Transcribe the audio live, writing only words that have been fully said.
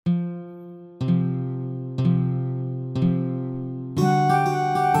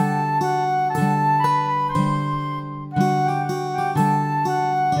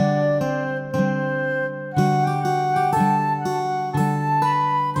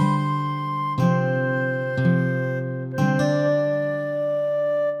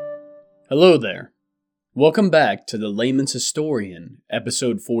Hello there. Welcome back to The Layman's Historian,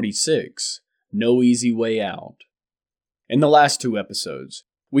 episode 46, No Easy Way Out. In the last two episodes,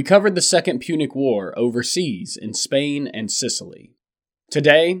 we covered the Second Punic War overseas in Spain and Sicily.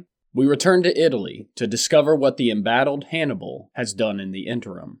 Today, we return to Italy to discover what the embattled Hannibal has done in the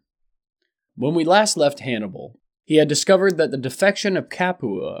interim. When we last left Hannibal, he had discovered that the defection of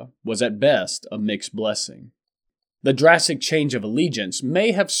Capua was at best a mixed blessing. The drastic change of allegiance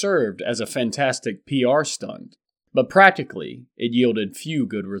may have served as a fantastic PR stunt, but practically it yielded few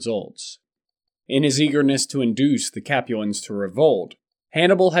good results. In his eagerness to induce the Capuans to revolt,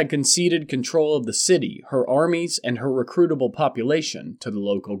 Hannibal had conceded control of the city, her armies, and her recruitable population to the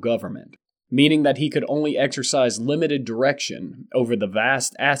local government, meaning that he could only exercise limited direction over the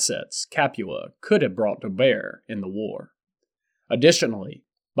vast assets Capua could have brought to bear in the war. Additionally,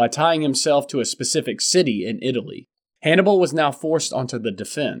 by tying himself to a specific city in Italy, Hannibal was now forced onto the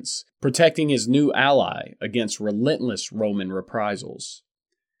defense, protecting his new ally against relentless Roman reprisals.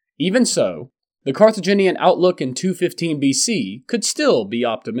 Even so, the Carthaginian outlook in 215 BC could still be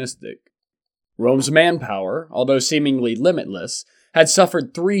optimistic. Rome's manpower, although seemingly limitless, had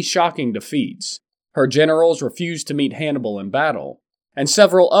suffered 3 shocking defeats. Her generals refused to meet Hannibal in battle, and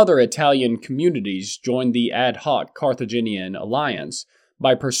several other Italian communities joined the ad hoc Carthaginian alliance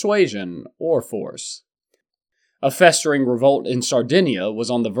by persuasion or force. A festering revolt in Sardinia was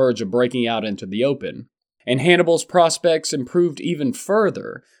on the verge of breaking out into the open, and Hannibal's prospects improved even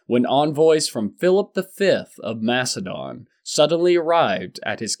further when envoys from Philip V of Macedon suddenly arrived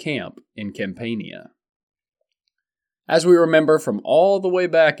at his camp in Campania. As we remember from all the way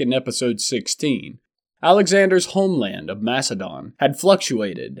back in episode 16, Alexander's homeland of Macedon had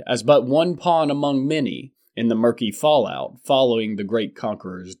fluctuated as but one pawn among many in the murky fallout following the great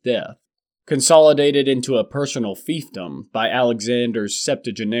conqueror's death. Consolidated into a personal fiefdom by Alexander's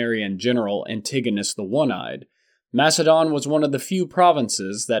septuagenarian general Antigonus the One-Eyed, Macedon was one of the few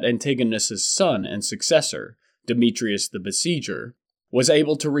provinces that Antigonus's son and successor, Demetrius the Besieger, was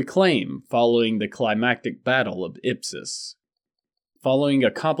able to reclaim following the climactic Battle of Ipsus. Following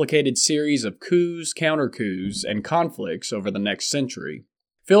a complicated series of coups, counter-coups, and conflicts over the next century,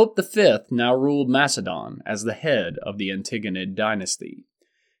 Philip V now ruled Macedon as the head of the Antigonid dynasty.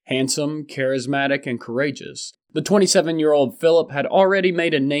 Handsome, charismatic, and courageous, the 27-year-old Philip had already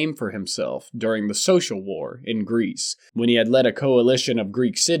made a name for himself during the Social War in Greece, when he had led a coalition of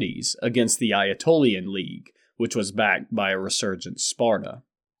Greek cities against the Aetolian League, which was backed by a resurgent Sparta.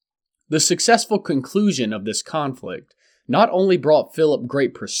 The successful conclusion of this conflict not only brought Philip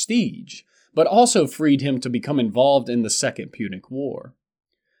great prestige, but also freed him to become involved in the Second Punic War.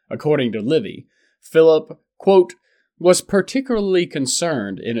 According to Livy, Philip, quote, was particularly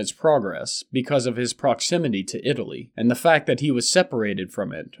concerned in its progress because of his proximity to Italy and the fact that he was separated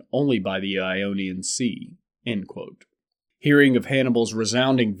from it only by the Ionian Sea. End quote. Hearing of Hannibal's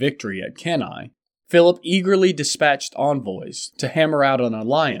resounding victory at Cannae, Philip eagerly dispatched envoys to hammer out an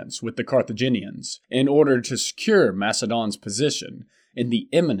alliance with the Carthaginians in order to secure Macedon's position in the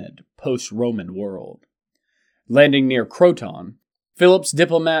imminent post-Roman world. Landing near Croton, Philip's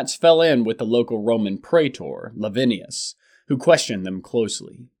diplomats fell in with the local Roman praetor, Lavinius, who questioned them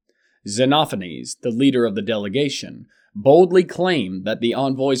closely. Xenophanes, the leader of the delegation, boldly claimed that the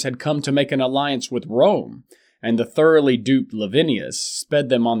envoys had come to make an alliance with Rome, and the thoroughly duped Lavinius sped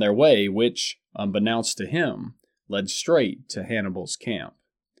them on their way, which, unbeknownst to him, led straight to Hannibal's camp.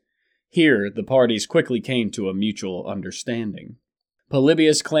 Here, the parties quickly came to a mutual understanding.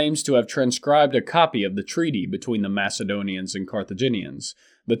 Polybius claims to have transcribed a copy of the treaty between the Macedonians and Carthaginians,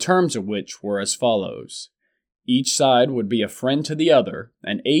 the terms of which were as follows. Each side would be a friend to the other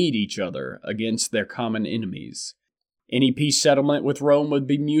and aid each other against their common enemies. Any peace settlement with Rome would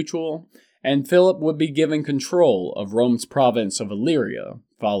be mutual, and Philip would be given control of Rome's province of Illyria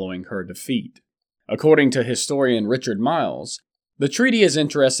following her defeat. According to historian Richard Miles, the treaty is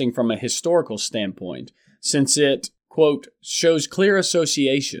interesting from a historical standpoint, since it, quote, shows clear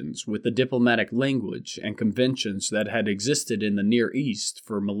associations with the diplomatic language and conventions that had existed in the Near East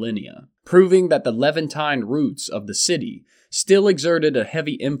for millennia, proving that the Levantine roots of the city still exerted a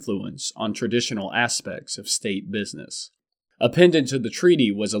heavy influence on traditional aspects of state business. Appended to the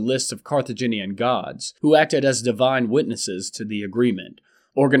treaty was a list of Carthaginian gods who acted as divine witnesses to the agreement,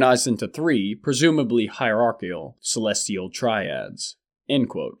 organized into 3, presumably hierarchical, celestial triads. End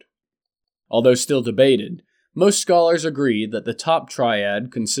quote. Although still debated, most scholars agree that the top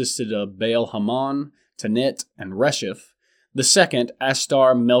triad consisted of Baal-Hamon, Tanit, and Resheph, the second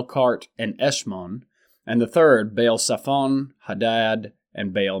Astar, Melkart, and Eshmon, and the third Baal-Saphon, Hadad,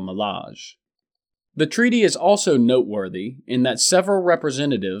 and Baal-Malaj. The treaty is also noteworthy in that several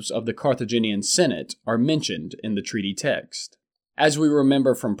representatives of the Carthaginian Senate are mentioned in the treaty text. As we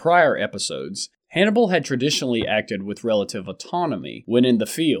remember from prior episodes, Hannibal had traditionally acted with relative autonomy when in the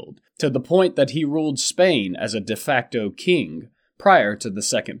field, to the point that he ruled Spain as a de facto king prior to the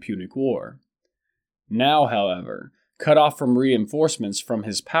Second Punic War. Now, however, cut off from reinforcements from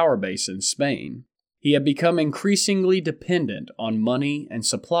his power base in Spain, he had become increasingly dependent on money and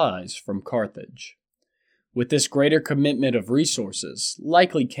supplies from Carthage. With this greater commitment of resources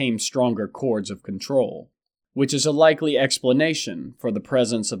likely came stronger cords of control, which is a likely explanation for the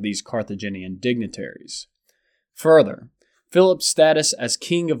presence of these Carthaginian dignitaries. Further, Philip's status as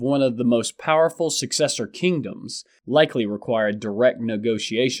king of one of the most powerful successor kingdoms likely required direct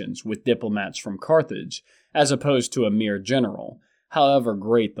negotiations with diplomats from Carthage as opposed to a mere general, however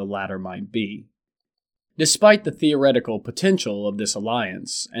great the latter might be. Despite the theoretical potential of this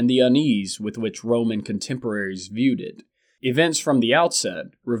alliance and the unease with which Roman contemporaries viewed it, events from the outset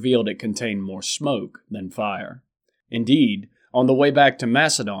revealed it contained more smoke than fire. Indeed, on the way back to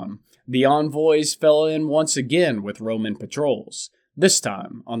Macedon, the envoys fell in once again with Roman patrols, this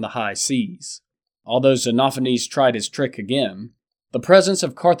time on the high seas. Although Xenophanes tried his trick again, the presence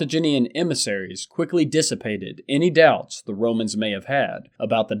of Carthaginian emissaries quickly dissipated any doubts the Romans may have had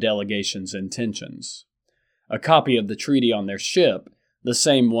about the delegation's intentions. A copy of the treaty on their ship, the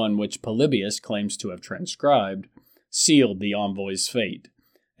same one which Polybius claims to have transcribed, sealed the envoys' fate,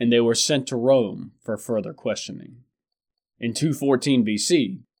 and they were sent to Rome for further questioning. In 214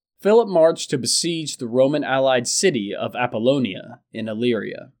 BC, Philip marched to besiege the Roman-allied city of Apollonia in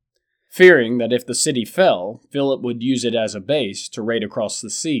Illyria. Fearing that if the city fell, Philip would use it as a base to raid across the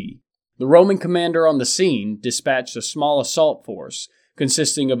sea, the Roman commander on the scene dispatched a small assault force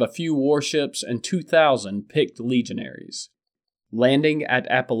consisting of a few warships and 2,000 picked legionaries. Landing at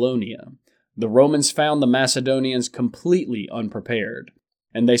Apollonia, the Romans found the Macedonians completely unprepared,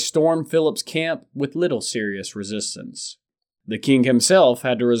 and they stormed Philip's camp with little serious resistance. The king himself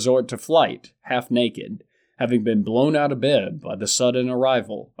had to resort to flight, half naked, having been blown out of bed by the sudden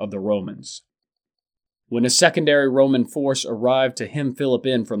arrival of the Romans. When a secondary Roman force arrived to hem Philip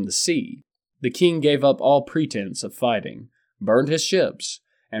in from the sea, the king gave up all pretense of fighting, burned his ships,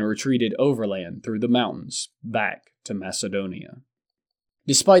 and retreated overland through the mountains back to Macedonia.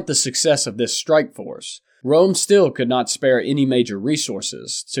 Despite the success of this strike force, Rome still could not spare any major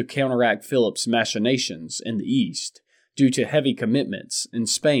resources to counteract Philip's machinations in the east due to heavy commitments in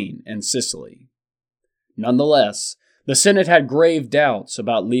Spain and Sicily. Nonetheless, the Senate had grave doubts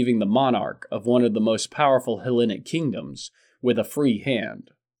about leaving the monarch of one of the most powerful Hellenic kingdoms with a free hand.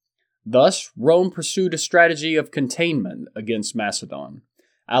 Thus, Rome pursued a strategy of containment against Macedon,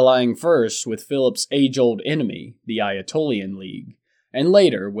 allying first with Philip's age-old enemy, the Aetolian League, and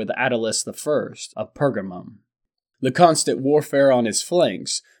later with Attalus I of Pergamum. The constant warfare on his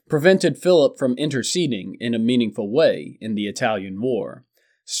flanks prevented Philip from interceding in a meaningful way in the Italian War,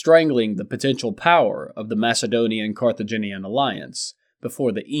 strangling the potential power of the Macedonian-Carthaginian alliance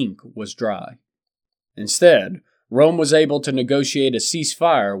before the ink was dry. Instead, Rome was able to negotiate a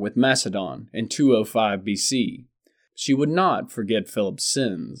ceasefire with Macedon in 205 BC. She would not forget Philip's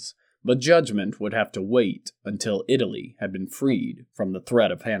sins, but judgment would have to wait until Italy had been freed from the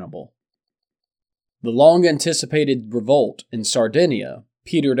threat of Hannibal. The long-anticipated revolt in Sardinia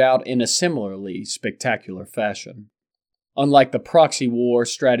petered out in a similarly spectacular fashion. Unlike the proxy war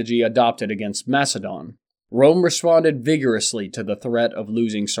strategy adopted against Macedon, Rome responded vigorously to the threat of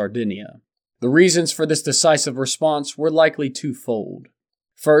losing Sardinia. The reasons for this decisive response were likely twofold.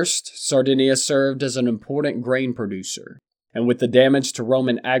 First, Sardinia served as an important grain producer, and with the damage to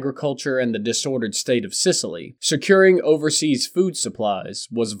Roman agriculture and the disordered state of Sicily, securing overseas food supplies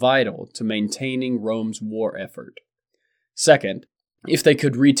was vital to maintaining Rome's war effort. Second, if they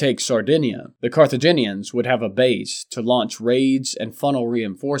could retake Sardinia, the Carthaginians would have a base to launch raids and funnel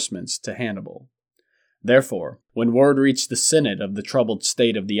reinforcements to Hannibal. Therefore, when word reached the Senate of the troubled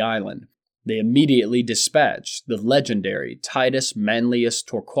state of the island, they immediately dispatched the legendary Titus Manlius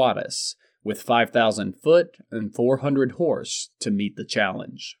Torquatus with 5,000 foot and 400 horse to meet the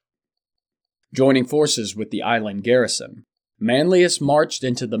challenge. Joining forces with the island garrison, Manlius marched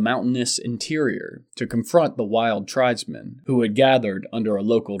into the mountainous interior to confront the wild tribesmen who had gathered under a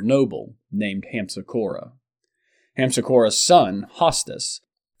local noble named Hampsicora. Hampsicora's son, Hostus,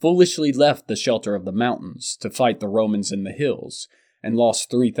 foolishly left the shelter of the mountains to fight the Romans in the hills and lost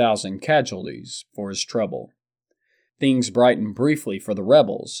 3,000 casualties for his trouble. Things brightened briefly for the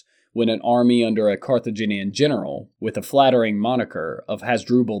rebels when an army under a Carthaginian general with the flattering moniker of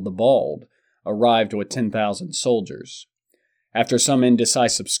Hasdrubal the Bald arrived with 10,000 soldiers. After some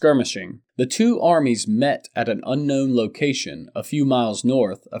indecisive skirmishing, the two armies met at an unknown location a few miles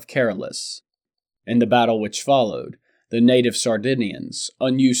north of Caralis. In the battle which followed, the native Sardinians,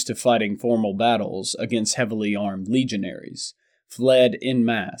 unused to fighting formal battles against heavily armed legionaries, fled en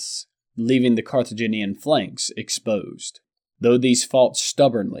masse, leaving the Carthaginian flanks exposed. Though these fought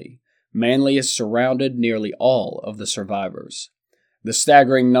stubbornly, Manlius surrounded nearly all of the survivors. The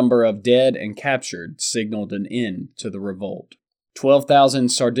staggering number of dead and captured signaled an end to the revolt. 12,000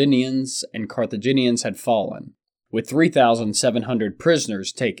 Sardinians and Carthaginians had fallen, with 3,700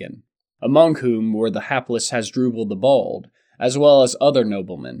 prisoners taken, among whom were the hapless Hasdrubal the Bald, as well as other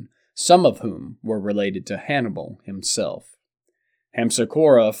noblemen, some of whom were related to Hannibal himself.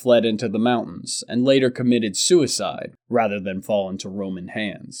 Hampsicora fled into the mountains and later committed suicide rather than fall into Roman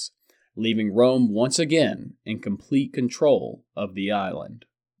hands, leaving Rome once again in complete control of the island.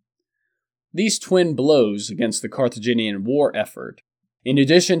 These twin blows against the Carthaginian war effort, in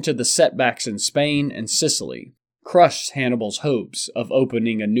addition to the setbacks in Spain and Sicily, crushed Hannibal's hopes of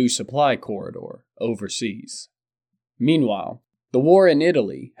opening a new supply corridor overseas. Meanwhile, the war in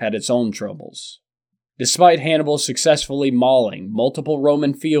Italy had its own troubles. Despite Hannibal successfully mauling multiple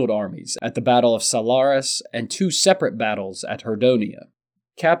Roman field armies at the Battle of Salaris and two separate battles at Herdonia,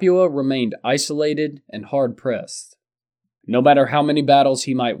 Capua remained isolated and hard-pressed. No matter how many battles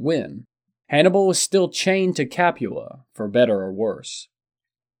he might win, Hannibal was still chained to Capua, for better or worse.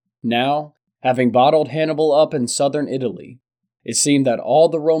 Now, having bottled Hannibal up in southern Italy, it seemed that all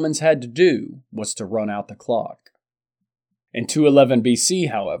the Romans had to do was to run out the clock. In 211 BC,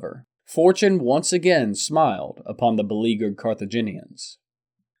 however, fortune once again smiled upon the beleaguered Carthaginians.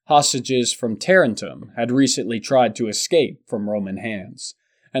 Hostages from Tarentum had recently tried to escape from Roman hands,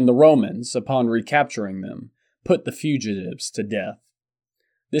 and the Romans, upon recapturing them, put the fugitives to death.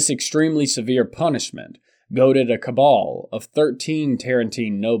 This extremely severe punishment goaded a cabal of 13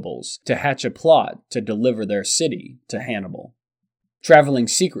 Tarentine nobles to hatch a plot to deliver their city to Hannibal. Traveling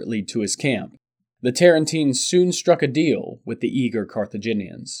secretly to his camp, the Tarentines soon struck a deal with the eager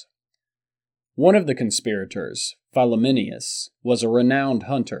Carthaginians. One of the conspirators, Philomenius, was a renowned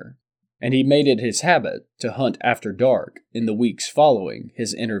hunter, and he made it his habit to hunt after dark in the weeks following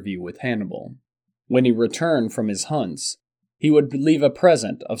his interview with Hannibal. When he returned from his hunts, he would leave a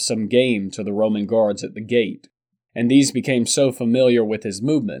present of some game to the Roman guards at the gate, and these became so familiar with his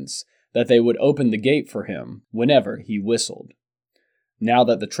movements that they would open the gate for him whenever he whistled. Now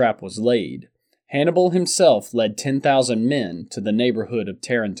that the trap was laid, Hannibal himself led 10,000 men to the neighborhood of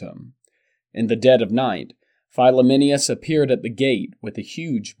Tarentum. In the dead of night, Philomenius appeared at the gate with a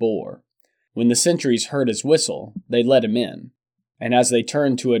huge boar. When the sentries heard his whistle, they let him in, and as they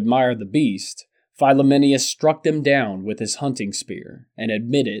turned to admire the beast, Philomenius struck them down with his hunting spear and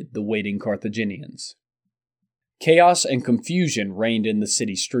admitted the waiting Carthaginians. Chaos and confusion reigned in the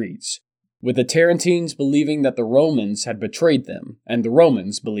city streets, with the Tarentines believing that the Romans had betrayed them and the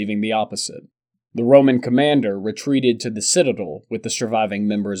Romans believing the opposite. The Roman commander retreated to the citadel with the surviving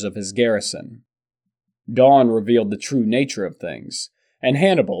members of his garrison. Dawn revealed the true nature of things, and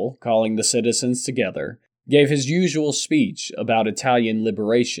Hannibal, calling the citizens together, gave his usual speech about Italian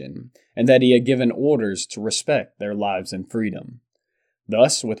liberation and that he had given orders to respect their lives and freedom.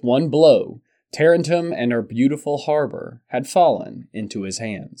 Thus, with one blow, Tarentum and her beautiful harbor had fallen into his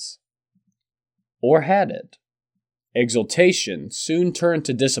hands. Or had it? Exultation soon turned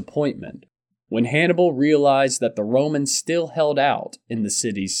to disappointment when Hannibal realized that the Romans still held out in the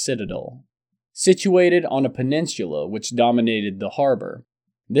city's citadel. Situated on a peninsula which dominated the harbor,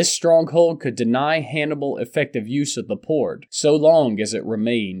 this stronghold could deny Hannibal effective use of the port so long as it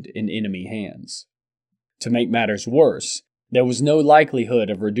remained in enemy hands. To make matters worse, there was no likelihood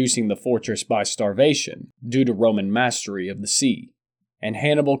of reducing the fortress by starvation due to Roman mastery of the sea, and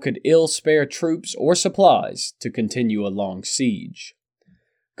Hannibal could ill spare troops or supplies to continue a long siege.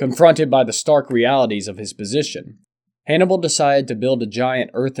 Confronted by the stark realities of his position, Hannibal decided to build a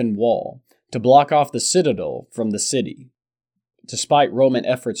giant earthen wall to block off the citadel from the city. Despite Roman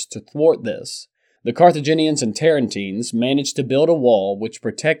efforts to thwart this, the Carthaginians and Tarentines managed to build a wall which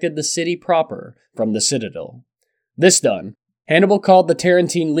protected the city proper from the citadel. This done, Hannibal called the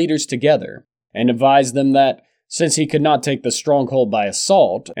Tarentine leaders together and advised them that, since he could not take the stronghold by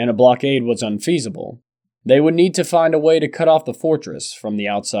assault and a blockade was unfeasible, they would need to find a way to cut off the fortress from the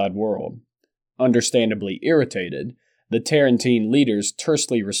outside world. Understandably irritated, the Tarentine leaders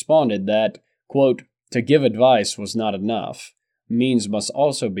tersely responded that, quote, to give advice was not enough. Means must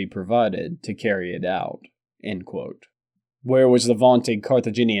also be provided to carry it out, end quote. Where was the vaunted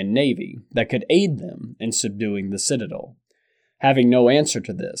Carthaginian navy that could aid them in subduing the citadel? Having no answer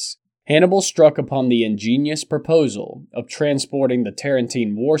to this, Hannibal struck upon the ingenious proposal of transporting the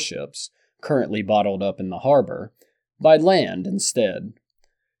Tarentine warships, currently bottled up in the harbor, by land instead.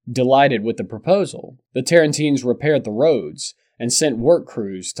 Delighted with the proposal, the Tarentines repaired the roads and sent work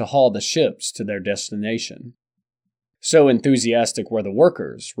crews to haul the ships to their destination. So enthusiastic were the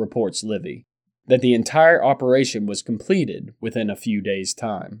workers, reports Livy, that the entire operation was completed within a few days'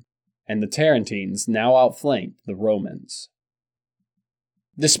 time, and the Tarentines now outflanked the Romans.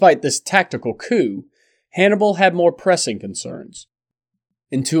 Despite this tactical coup, Hannibal had more pressing concerns.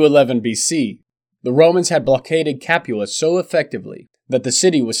 In 211 BC, the Romans had blockaded Capua so effectively that the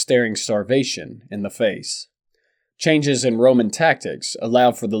city was staring starvation in the face. Changes in Roman tactics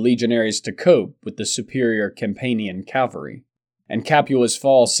allowed for the legionaries to cope with the superior Campanian cavalry, and Capua's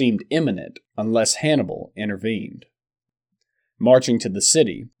fall seemed imminent unless Hannibal intervened. Marching to the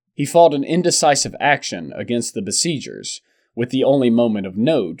city, he fought an indecisive action against the besiegers, with the only moment of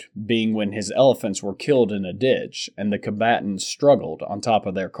note being when his elephants were killed in a ditch and the combatants struggled on top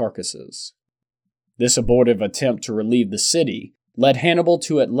of their carcasses. This abortive attempt to relieve the city led Hannibal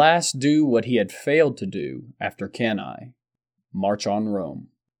to at last do what he had failed to do after Cannae: march on Rome.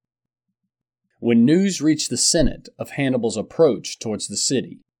 When news reached the Senate of Hannibal's approach towards the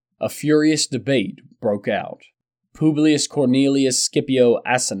city, a furious debate broke out. Publius Cornelius Scipio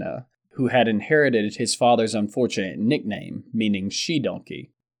Asina, who had inherited his father's unfortunate nickname, meaning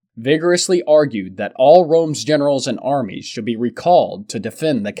she-donkey, vigorously argued that all Rome's generals and armies should be recalled to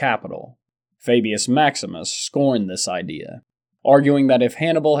defend the capital. Fabius Maximus scorned this idea, arguing that if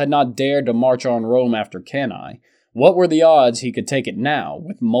Hannibal had not dared to march on Rome after Cannae, what were the odds he could take it now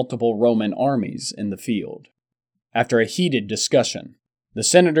with multiple Roman armies in the field? After a heated discussion, the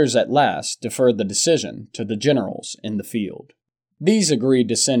senators at last deferred the decision to the generals in the field. These agreed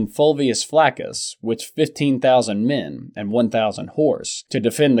to send Fulvius Flaccus with 15,000 men and 1,000 horse to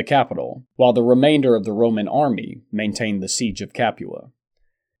defend the capital, while the remainder of the Roman army maintained the siege of Capua.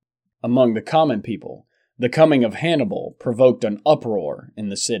 Among the common people, the coming of Hannibal provoked an uproar in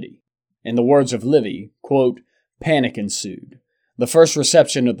the city. In the words of Livy, quote, "Panic ensued. The first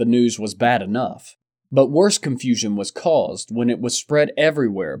reception of the news was bad enough, but worse confusion was caused when it was spread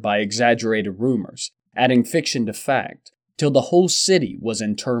everywhere by exaggerated rumors, adding fiction to fact, till the whole city was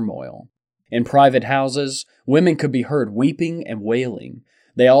in turmoil. In private houses, women could be heard weeping and wailing.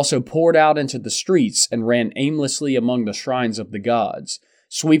 They also poured out into the streets and ran aimlessly among the shrines of the gods,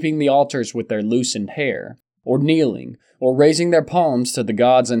 sweeping the altars with their loosened hair, or kneeling, or raising their palms to the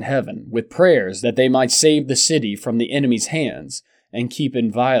gods in heaven, with prayers that they might save the city from the enemy's hands and keep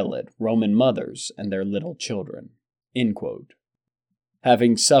inviolate Roman mothers and their little children." End quote.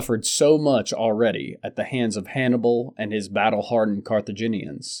 Having suffered so much already at the hands of Hannibal and his battle-hardened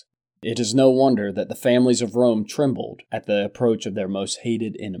Carthaginians, it is no wonder that the families of Rome trembled at the approach of their most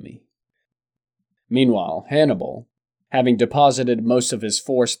hated enemy. Meanwhile, Hannibal, having deposited most of his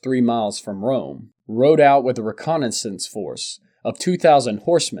force 3 miles from Rome, rode out with a reconnaissance force of 2,000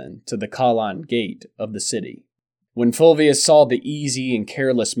 horsemen to the Colline Gate of the city. When Fulvius saw the easy and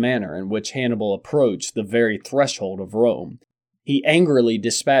careless manner in which Hannibal approached the very threshold of Rome, he angrily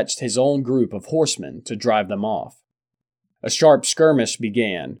dispatched his own group of horsemen to drive them off. A sharp skirmish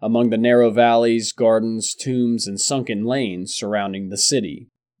began among the narrow valleys, gardens, tombs, and sunken lanes surrounding the city,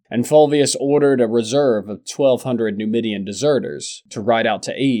 and Fulvius ordered a reserve of 1,200 Numidian deserters to ride out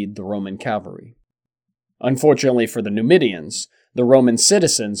to aid the Roman cavalry. Unfortunately for the Numidians, the Roman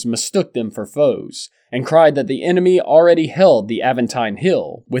citizens mistook them for foes, and cried that the enemy already held the Aventine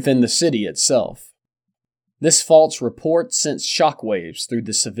Hill within the city itself. This false report sent shockwaves through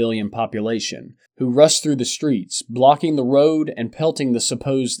the civilian population, who rushed through the streets, blocking the road and pelting the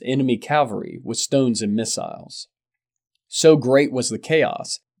supposed enemy cavalry with stones and missiles. So great was the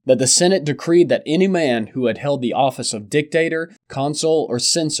chaos that the Senate decreed that any man who had held the office of dictator, consul, or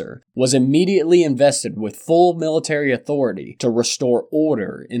censor was immediately invested with full military authority to restore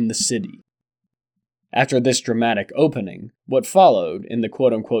order in the city. After this dramatic opening, what followed in the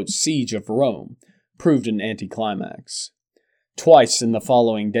quote-unquote siege of Rome proved an anticlimax. Twice in the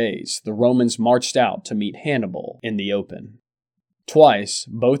following days, the Romans marched out to meet Hannibal in the open. Twice,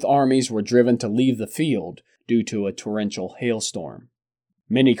 both armies were driven to leave the field due to a torrential hailstorm.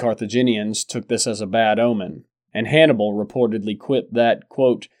 Many Carthaginians took this as a bad omen, and Hannibal reportedly quipped that,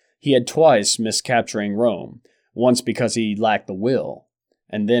 quote, he had twice missed capturing Rome, once because he lacked the will,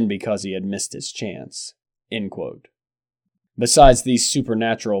 and then because he had missed his chance. End quote. Besides these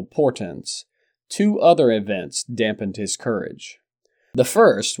supernatural portents, 2 other events dampened his courage. The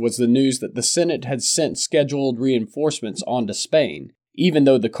first was the news that the Senate had sent scheduled reinforcements on to Spain, even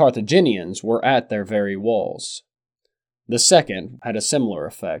though the Carthaginians were at their very walls. The second had a similar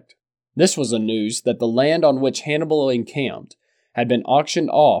effect. This was the news that the land on which Hannibal encamped had been auctioned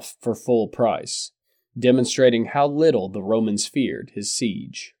off for full price, demonstrating how little the Romans feared his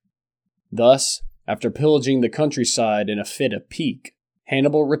siege. Thus, after pillaging the countryside in a fit of pique,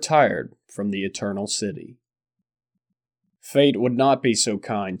 Hannibal retired from the Eternal City. Fate would not be so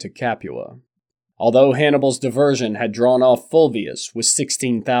kind to Capua. Although Hannibal's diversion had drawn off Fulvius with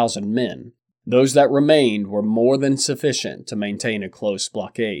 16,000 men, those that remained were more than sufficient to maintain a close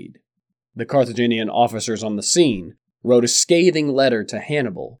blockade. The Carthaginian officers on the scene wrote a scathing letter to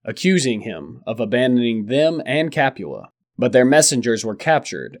Hannibal, accusing him of abandoning them and Capua, but their messengers were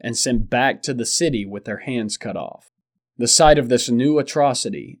captured and sent back to the city with their hands cut off. The sight of this new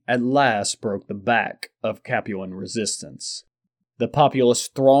atrocity at last broke the back of Capuan resistance. The populace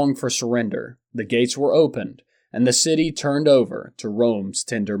thronged for surrender, the gates were opened, and the city turned over to Rome's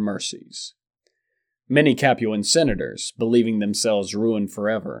tender mercies. Many Capuan senators, believing themselves ruined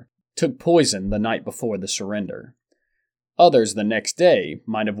forever, took poison the night before the surrender. Others the next day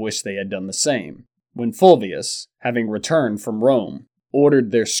might have wished they had done the same, when Fulvius, having returned from Rome,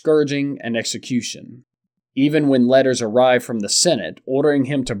 ordered their scourging and execution. Even when letters arrived from the Senate ordering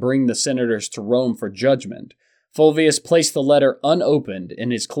him to bring the senators to Rome for judgment, Fulvius placed the letter unopened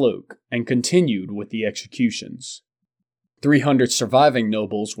in his cloak and continued with the executions. 300 surviving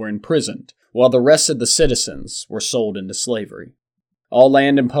nobles were imprisoned, while the rest of the citizens were sold into slavery. All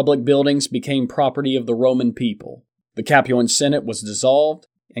land and public buildings became property of the Roman people. The Capuan Senate was dissolved,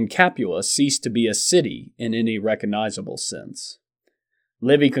 and Capua ceased to be a city in any recognizable sense.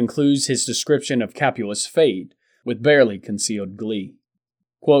 Livy concludes his description of Capua's fate with barely concealed glee.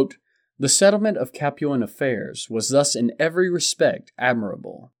 Quote, "The settlement of Capuan affairs was thus in every respect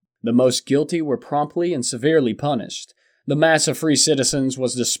admirable. The most guilty were promptly and severely punished. The mass of free citizens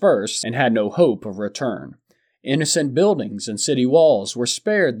was dispersed and had no hope of return. Innocent buildings and city walls were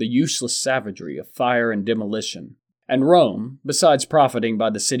spared the useless savagery of fire and demolition. And Rome, besides profiting by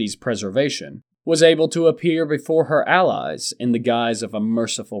the city's preservation, was able to appear before her allies in the guise of a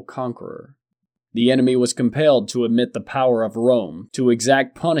merciful conqueror. The enemy was compelled to admit the power of Rome to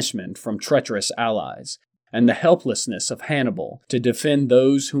exact punishment from treacherous allies, and the helplessness of Hannibal to defend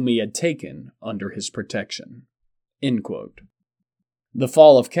those whom he had taken under his protection." End quote. The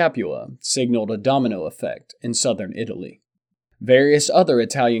fall of Capua signaled a domino effect in southern Italy. Various other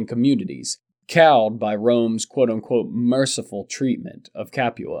Italian communities, cowed by Rome's quote-unquote merciful treatment of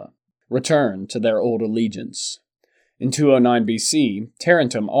Capua, returned to their old allegiance. In 209 BC,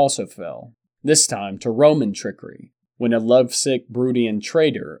 Tarentum also fell, this time to Roman trickery, when a lovesick Bruttian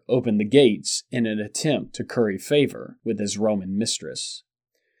traitor opened the gates in an attempt to curry favor with his Roman mistress.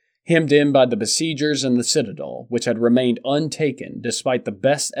 Hemmed in by the besiegers in the citadel, which had remained untaken despite the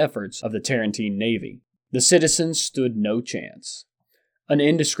best efforts of the Tarentine navy, the citizens stood no chance. An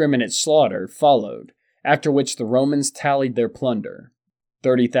indiscriminate slaughter followed, after which the Romans tallied their plunder: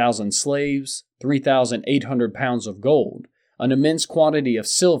 30,000 slaves, 3,800 pounds of gold, an immense quantity of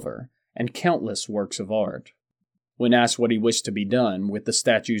silver, and countless works of art. When asked what he wished to be done with the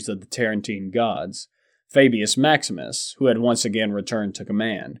statues of the Tarentine gods, Fabius Maximus, who had once again returned to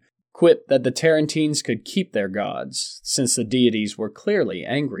command, quipped that the Tarentines could keep their gods, since the deities were clearly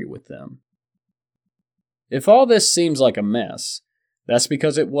angry with them. If all this seems like a mess, that's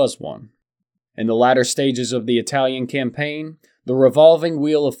because it was one. In the latter stages of the Italian campaign, the revolving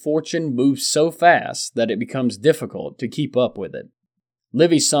wheel of fortune moves so fast that it becomes difficult to keep up with it.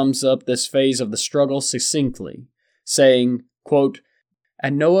 Livy sums up this phase of the struggle succinctly, saying, quote,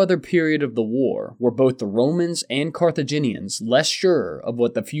 "At no other period of the war were both the Romans and Carthaginians less sure of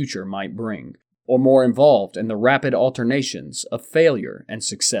what the future might bring, or more involved in the rapid alternations of failure and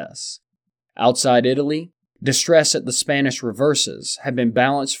success. Outside Italy, distress at the Spanish reverses had been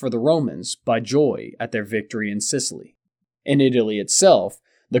balanced for the Romans by joy at their victory in Sicily. In Italy itself,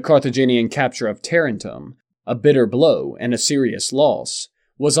 the Carthaginian capture of Tarentum, a bitter blow and a serious loss,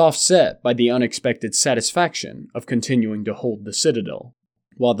 was offset by the unexpected satisfaction of continuing to hold the citadel,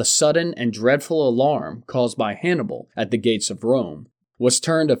 while the sudden and dreadful alarm caused by Hannibal at the gates of Rome was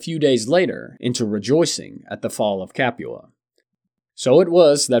turned a few days later into rejoicing at the fall of Capua. So it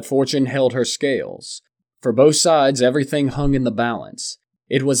was that fortune held her scales. For both sides everything hung in the balance.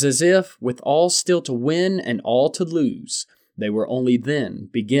 It was as if, with all still to win and all to lose, they were only then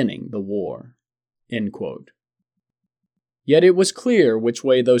beginning the war." End quote. Yet it was clear which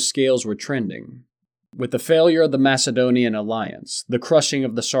way those scales were trending. With the failure of the Macedonian alliance, the crushing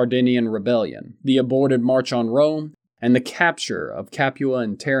of the Sardinian rebellion, the aborted march on Rome, and the capture of Capua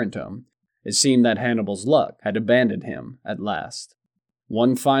and Tarentum, it seemed that Hannibal's luck had abandoned him at last.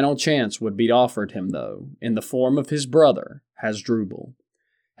 One final chance would be offered him, though, in the form of his brother, Hasdrubal.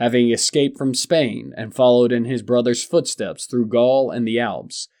 having escaped from Spain and followed in his brother's footsteps through Gaul and the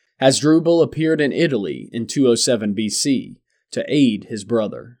Alps, Hasdrubal appeared in Italy in 207 BC to aid his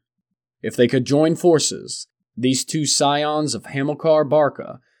brother. If they could join forces, these two scions of Hamilcar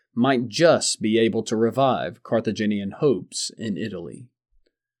Barca might just be able to revive Carthaginian hopes in Italy.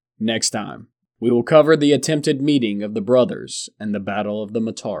 Next time, we will cover the attempted meeting of the brothers and the Battle of the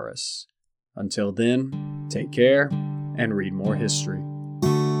Metaurus. Until then, take care and read more history.